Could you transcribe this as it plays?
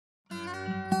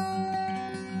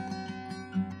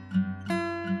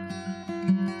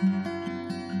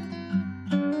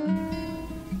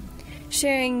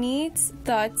Sharing needs,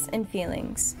 thoughts, and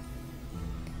feelings.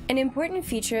 An important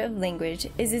feature of language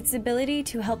is its ability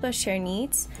to help us share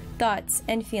needs, thoughts,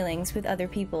 and feelings with other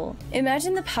people.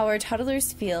 Imagine the power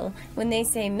toddlers feel when they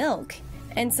say milk,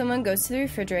 and someone goes to the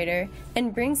refrigerator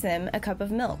and brings them a cup of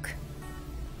milk.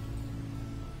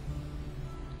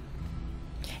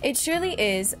 It surely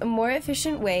is a more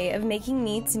efficient way of making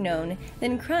needs known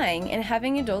than crying and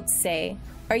having adults say,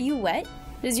 "Are you wet?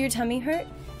 Does your tummy hurt?"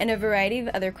 and a variety of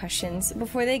other questions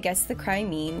before they guess the cry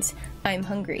means, "I'm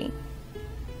hungry."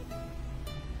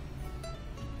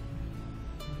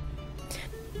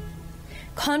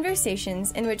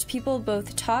 Conversations in which people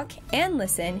both talk and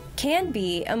listen can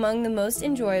be among the most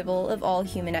enjoyable of all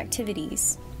human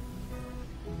activities.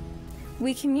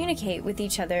 We communicate with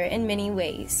each other in many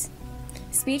ways.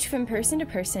 Speech from person to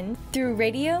person, through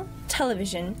radio,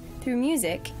 television, through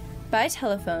music, by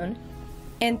telephone,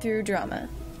 and through drama.